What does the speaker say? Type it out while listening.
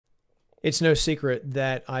It's no secret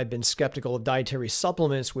that I've been skeptical of dietary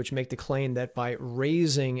supplements which make the claim that by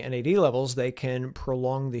raising NAD levels, they can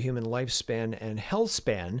prolong the human lifespan and health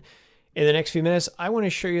span. In the next few minutes, I want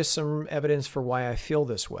to show you some evidence for why I feel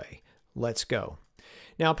this way. Let's go.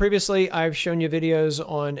 Now, previously, I've shown you videos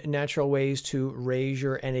on natural ways to raise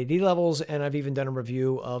your NAD levels, and I've even done a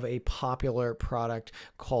review of a popular product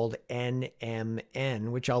called NMN,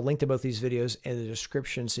 which I'll link to both these videos in the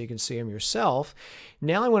description so you can see them yourself.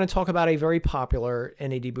 Now I want to talk about a very popular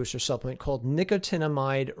NAD booster supplement called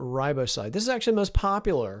Nicotinamide riboside. This is actually the most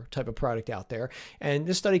popular type of product out there, and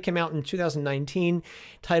this study came out in 2019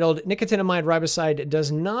 titled Nicotinamide riboside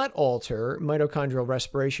does not alter mitochondrial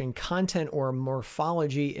respiration content or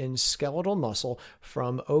morphology in skeletal muscle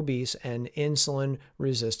from obese and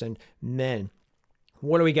insulin-resistant men.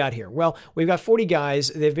 What do we got here? Well, we've got 40 guys.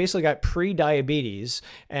 They've basically got pre-diabetes,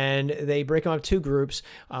 and they break them up two groups.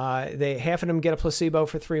 Half of them get a placebo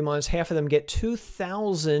for 3 months. Half of them get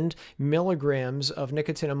 2,000 milligrams of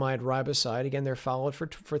nicotinamide riboside. Again, they're followed for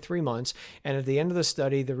 3 months. And at the end of the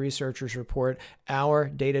study, the researchers report, our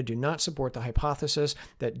data do not support the hypothesis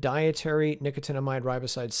that dietary nicotinamide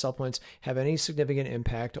riboside supplements have any significant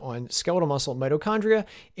impact on skeletal muscle mitochondria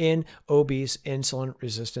in obese,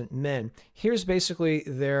 insulin-resistant men. Here's basically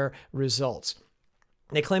their results.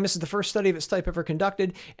 They claim this is the first study of its type ever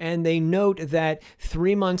conducted, and they note that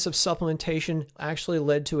 3 months of supplementation actually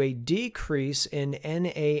led to a decrease in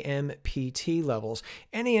NAMPT levels.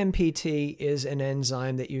 NAMPT is an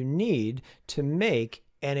enzyme that you need to make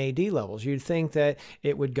NAD levels. You'd think that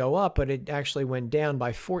it would go up, but it actually went down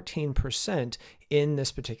by 14% in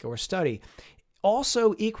this particular study.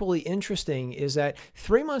 Also equally interesting is that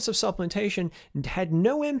 3 months of supplementation had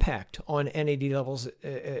no impact on NAD levels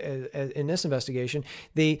in this investigation.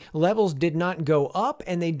 The levels did not go up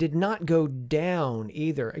and they did not go down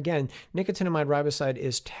either. Again, nicotinamide riboside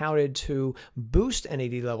is touted to boost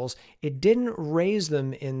NAD levels. It didn't raise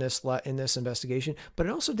them in this investigation, but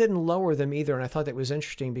it also didn't lower them either. And I thought that was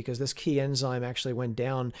interesting because this key enzyme actually went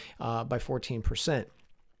down by 14%.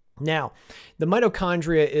 Now, the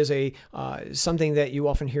mitochondria is something that you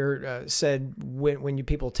often hear said when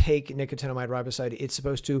people take nicotinamide riboside. It's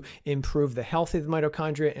supposed to improve the health of the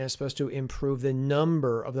mitochondria, and it's supposed to improve the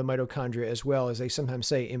number of the mitochondria as well. As they sometimes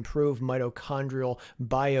say, improve mitochondrial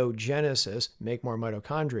biogenesis, make more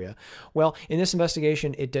mitochondria. Well, in this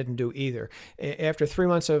investigation, it didn't do either. After 3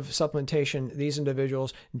 months of supplementation, these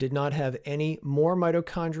individuals did not have any more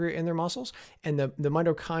mitochondria in their muscles, and the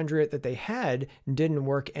mitochondria that they had didn't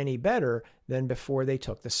work any better than before they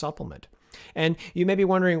took the supplement. And you may be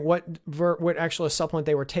wondering what actual supplement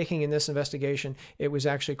they were taking in this investigation. It was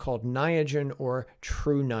actually called Niagen or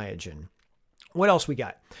Tru Niagen. What else we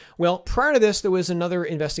got? Well, prior to this, there was another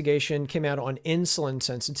investigation came out on insulin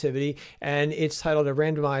sensitivity, and it's titled A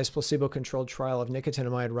Randomized Placebo-Controlled Trial of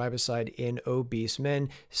Nicotinamide Riboside in Obese Men,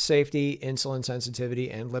 Safety, Insulin Sensitivity,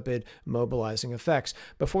 and Lipid Mobilizing Effects.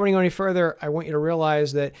 Before we go any further, I want you to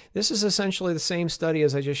realize that this is essentially the same study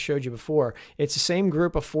as I just showed you before. It's the same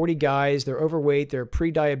group of 40 guys. They're overweight. They're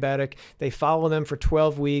pre-diabetic. They follow them for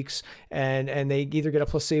 12 weeks, and they either get a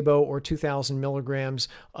placebo or 2,000 milligrams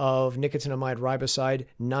of nicotinamide riboside,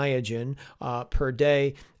 Niagen, per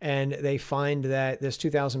day, and they find that this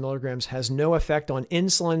 2,000 milligrams has no effect on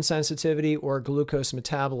insulin sensitivity or glucose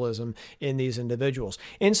metabolism in these individuals.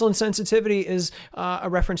 Insulin sensitivity is a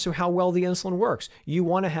reference to how well the insulin works. You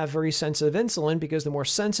want to have very sensitive insulin because the more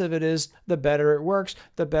sensitive it is, the better it works,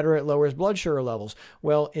 the better it lowers blood sugar levels.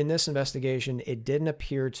 Well, in this investigation, it didn't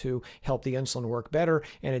appear to help the insulin work better,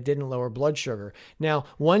 and it didn't lower blood sugar. Now,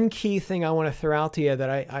 one key thing I want to throw out to you that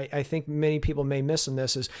I think many people may miss in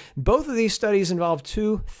this is both of these studies involve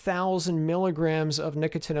 2,000 milligrams of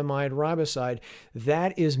nicotinamide riboside.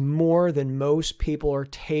 That is more than most people are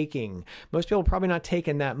taking. Most people are probably not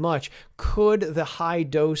taking that much. Could the high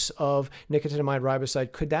dose of nicotinamide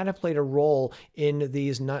riboside, could that have played a role in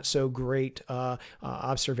these not so great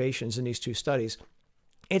observations in these two studies?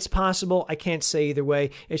 It's possible. I can't say either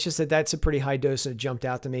way. It's just that that's a pretty high dose and it jumped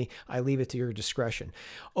out to me. I leave it to your discretion.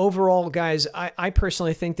 Overall, guys, I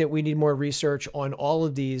personally think that we need more research on all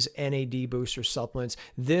of these NAD booster supplements.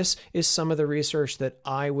 This is some of the research that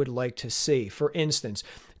I would like to see. For instance,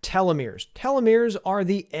 telomeres. Telomeres are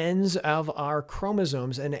the ends of our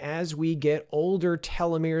chromosomes, and as we get older,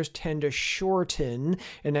 telomeres tend to shorten,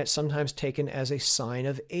 and that's sometimes taken as a sign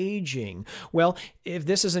of aging. Well, if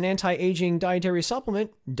this is an anti-aging dietary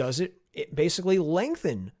supplement, does it basically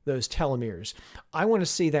lengthen those telomeres? I want to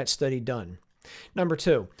see that study done. Number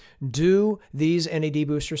 2, do these NAD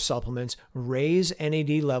booster supplements raise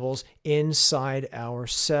NAD levels inside our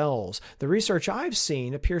cells? The research I've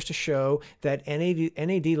seen appears to show that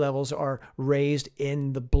NAD levels are raised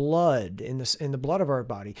in the blood, in the blood of our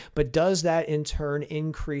body. But does that in turn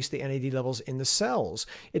increase the NAD levels in the cells?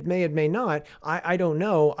 It may not. I don't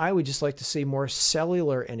know. I would just like to see more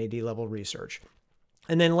cellular NAD level research.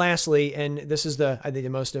 And then lastly, and this is I think the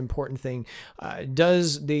most important thing, do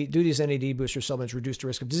these NAD booster supplements reduce the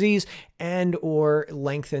risk of disease and or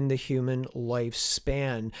lengthen the human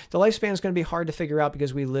lifespan? The lifespan is going to be hard to figure out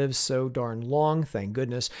because we live so darn long, thank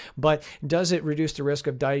goodness. But does it reduce the risk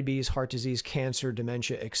of diabetes, heart disease, cancer,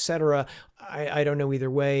 dementia, etc.? I don't know either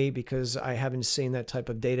way because I haven't seen that type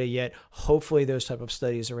of data yet. Hopefully those type of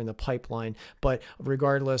studies are in the pipeline. But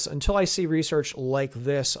regardless, until I see research like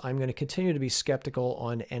this, I'm going to continue to be skeptical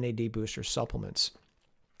on NAD booster supplements.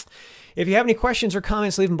 If you have any questions or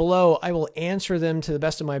comments, leave them below. I will answer them to the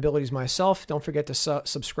best of my abilities myself. Don't forget to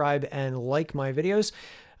subscribe and like my videos.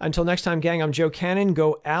 Until next time, gang, I'm Joe Cannon.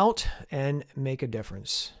 Go out and make a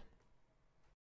difference.